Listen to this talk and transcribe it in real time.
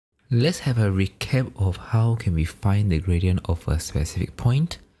Let's have a recap of how can we find the gradient of a specific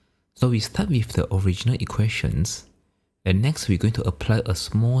point. So we start with the original equations, and next we're going to apply a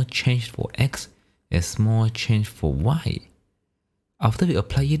small change for x and small change for y. After we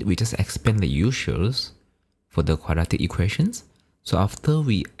apply it, we just expand the usuals for the quadratic equations. So after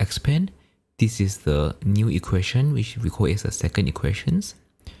we expand, this is the new equation which we call as the second equations,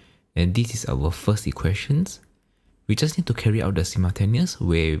 and this is our first equations. We just need to carry out the simultaneous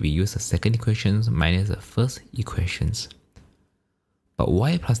where we use the second equations minus the first equations. But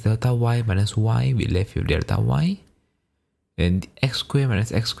y plus delta y minus y, we left with delta y. And x squared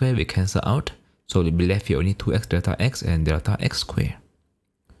minus x squared we cancel out. So we'll be left with only 2x delta x and delta x squared.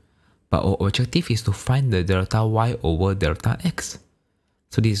 But our objective is to find the delta y over delta x.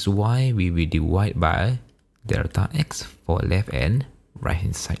 So this is why we will divide by delta x for left and right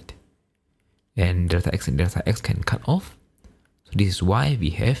hand side. And delta x can cut off. So this is why we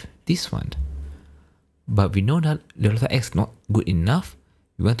have this one. But we know that delta x not good enough.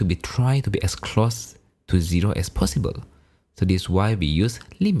 We want to try to be as close to 0 as possible. So this is why we use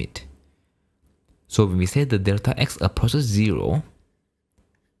limit. So when we say the delta x approaches 0,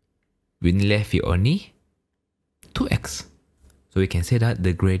 we left with only 2x. So we can say that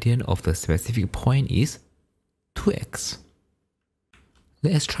the gradient of the specific point is 2x.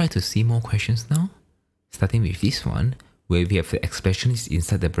 Let's try to see more questions now. Starting with this one, where we have the expression is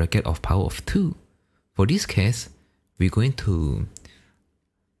inside the bracket of power of 2. For this case, we're going to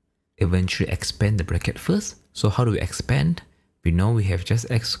eventually expand the bracket first. So how do we expand? We know we have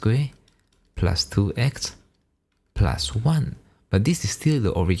just x squared plus 2x plus 1. But this is still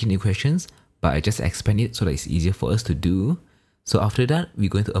the original equations, but I just expand it so that it's easier for us to do. So after that, we're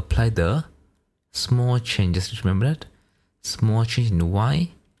going to apply the small changes. Remember that? Small change in y,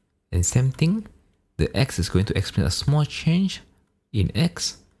 and same thing, the x is going to explain a small change in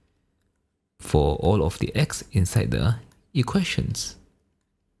x for all of the x inside the equations.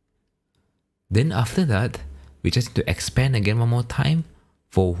 Then after that, we just need to expand again one more time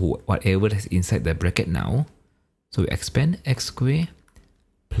for whatever that's inside the bracket now. So we expand x squared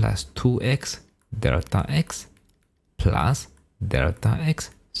plus 2x delta x plus delta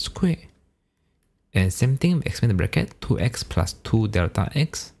x squared. And same thing, we expand the bracket, 2x plus 2 delta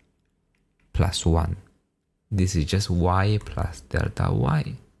x plus 1. This is just y plus delta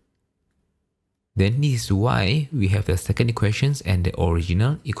y. Then this is why we have the second equations and the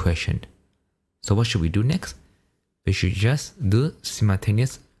original equation. So what should we do next? We should just do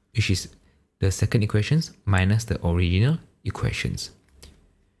simultaneous, which is the second equations minus the original equations.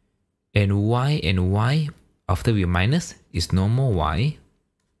 And y, after we minus, is no more y.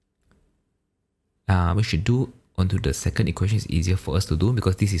 We should do onto the second equation. Is easier for us to do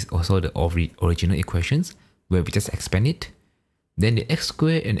because this is also the original equations where we just expand it. Then the x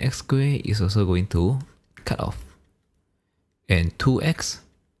squared and x squared is also going to cut off. And 2x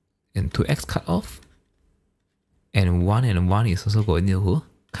and 2x cut off. And 1 is also going to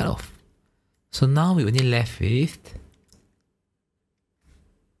cut off. So now we only left with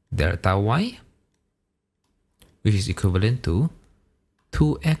delta y, which is equivalent to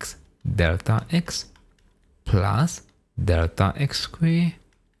 2x delta x plus delta x squared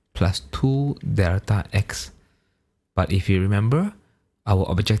plus 2 delta x. But if you remember, our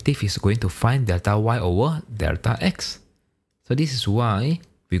objective is going to find delta y over delta x. So this is why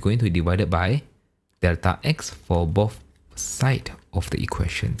we're going to divide it by delta x for both sides of the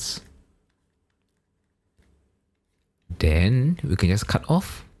equations. Then we can just cut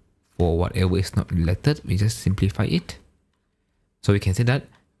off for whatever is not related. We just simplify it. So we can say that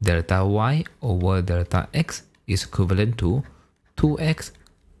delta y over delta x is equivalent to 2x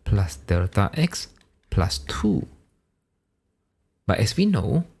plus delta x plus 2. But as we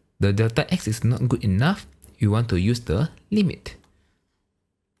know, the delta x is not good enough. We want to use the limit.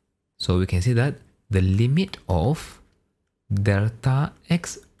 So we can say that the limit of delta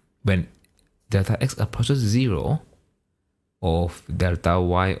x when delta x approaches 0 of delta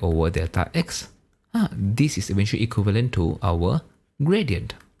y over delta x, this is eventually equivalent to our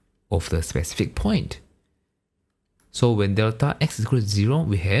gradient of the specific point. So when delta x is equal to 0,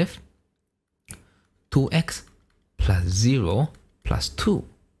 we have 2x plus 0 plus 2.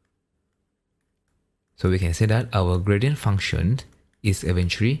 So we can say that our gradient function is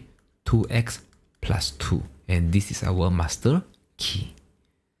eventually 2x plus 2. And this is our master key.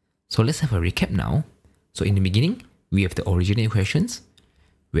 So let's have a recap now. So in the beginning, we have the original equations.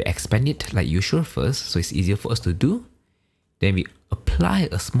 We expand it like usual first, so it's easier for us to do. Then we apply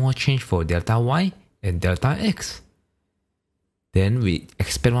a small change for delta y and delta x. Then we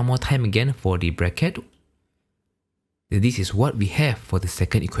expand one more time again for the bracket. This is what we have for the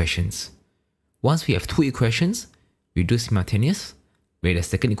second equations. Once we have two equations, we do simultaneous, where the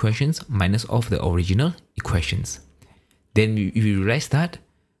second equations minus off the original equations. Then we realize that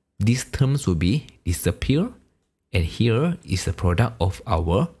these terms will be disappear, and here is the product of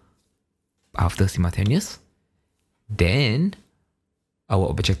our after simultaneous. Then our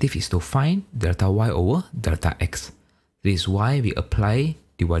objective is to find delta y over delta x. This is why we apply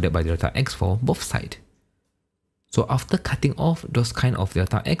divided by delta x for both sides. So after cutting off those kind of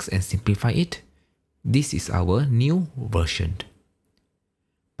delta x and simplify it, this is our new version.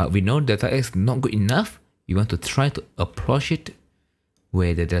 But we know delta x is not good enough. We want to try to approach it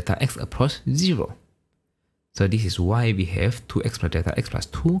where the delta x approach 0. So this is why we have 2x plus delta x plus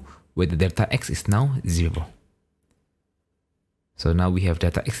 2, where the delta x is now 0. So now we have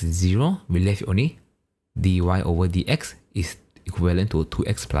delta x is 0, we left only dy over dx is equivalent to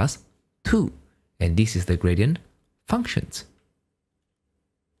 2x plus 2. And this is the gradient functions.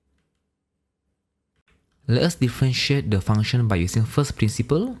 Let us differentiate the function by using first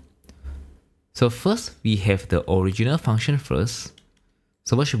principle. So first, we have the original function first.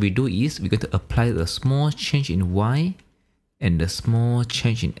 So what should we do is, we're going to apply the small change in y and the small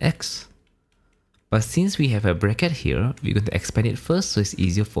change in x. But since we have a bracket here, we're going to expand it first so it's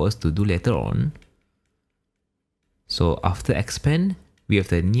easier for us to do later on. So after expand, we have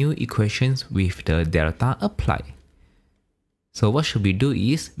the new equations with the delta apply. So what should we do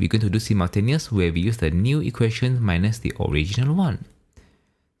is, we're going to do simultaneous where we use the new equation minus the original one.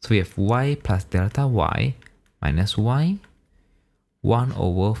 So we have y plus delta y minus y, 1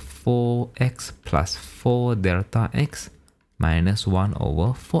 over 4x plus 4 delta x minus 1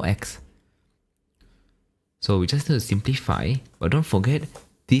 over 4x. So we just need to simplify, but don't forget,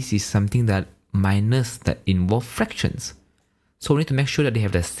 this is something that minus that involve fractions. So we need to make sure that they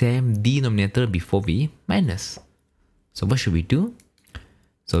have the same denominator before we minus. So what should we do?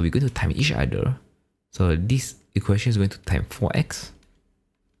 So we're going to time each other. So this equation is going to times 4x.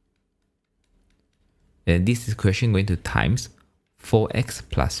 And this equation is going to times 4x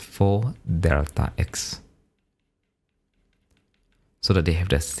plus 4 delta x. So that they have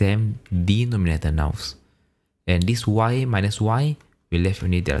the same denominator now. And this y minus y, we left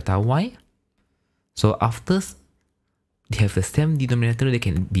only delta y. So after they have the same denominator, they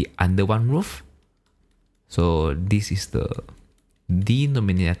can be under one roof. So this is the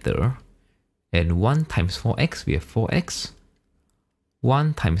denominator, and 1 times 4x, we have 4x.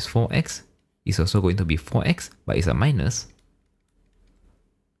 1 times 4x is also going to be 4x, but it's a minus.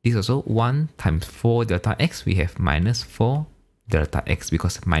 This is also 1 times 4 delta x, we have minus 4 delta x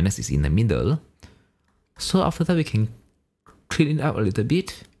because minus is in the middle. So after that, we can clean it up a little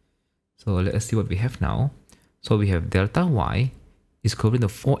bit. So let us see what we have now. So we have delta y is equivalent to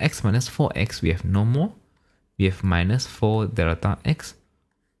 4x minus 4x, we have no more. We have minus 4 delta x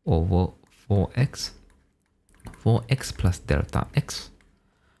over 4x, 4x plus delta x.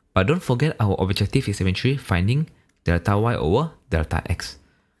 But don't forget, our objective is eventually finding delta y over delta x.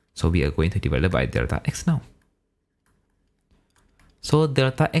 So we are going to divide by delta x now. So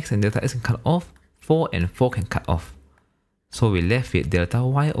delta x and delta x can cut off, 4 and 4 can cut off. So we left with delta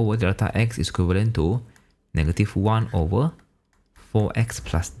y over delta x is equivalent to negative 1 over 4x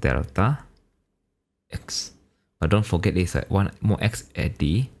plus delta x. But don't forget there's one more x at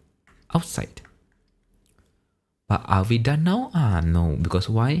the outside. But are we done now? No, because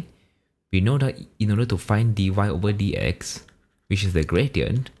why? We know that in order to find dy over dx, which is the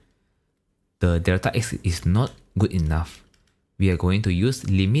gradient, the delta x is not good enough. We are going to use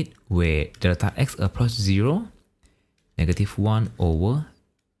limit where delta x approaches 0, negative 1 over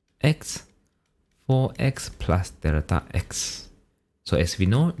x, 4x plus delta x. So as we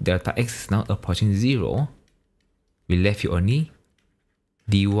know, delta x is now approaching 0. We left you only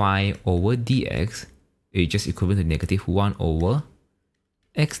dy over dx is just equivalent to negative 1 over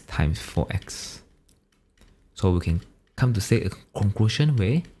x times 4x. So we can come to say a conclusion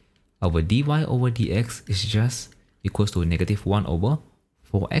where our dy over dx is just equals to negative 1 over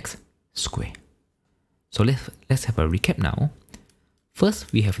 4x squared. So let's have a recap now.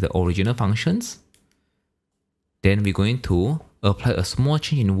 First, we have the original functions. Then we're going to apply a small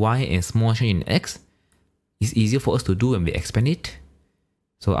change in y and small change in x. It's easier for us to do when we expand it.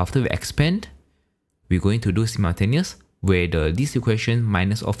 So after we expand, we're going to do simultaneous where this equation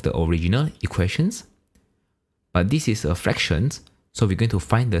minus of the original equations. But this is a fractions, so we're going to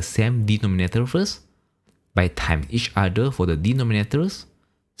find the same denominator first by times each other for the denominators.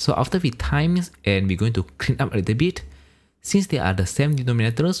 So after we times and we're going to clean up a little bit, since they are the same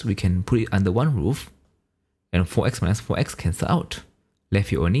denominators, we can put it under one roof, and 4x minus 4x cancel out.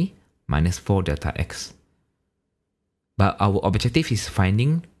 Left you only minus 4 delta x. But our objective is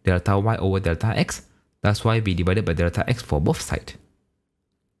finding delta y over delta x. That's why we divided by delta x for both sides.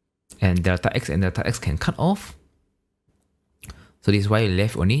 And delta x can cut off. So this is why we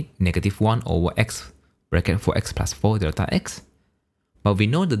left only -1 over x bracket 4x plus 4 delta x. But we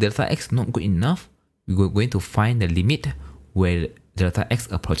know the delta x not good enough. We're going to find the limit where delta x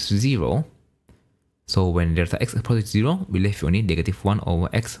approaches 0. So when delta x approaches 0, we left only -1 over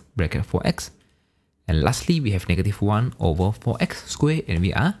x bracket 4x. And lastly, we have -1 over 4x squared, and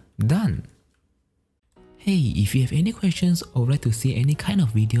we are done. Hey, if you have any questions or would like to see any kind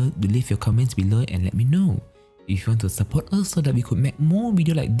of video, do leave your comments below and let me know. If you want to support us so that we could make more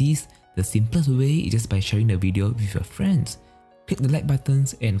videos like this, the simplest way is just by sharing the video with your friends. Click the like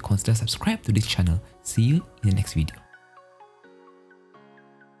buttons and consider subscribe to this channel. See you in the next video.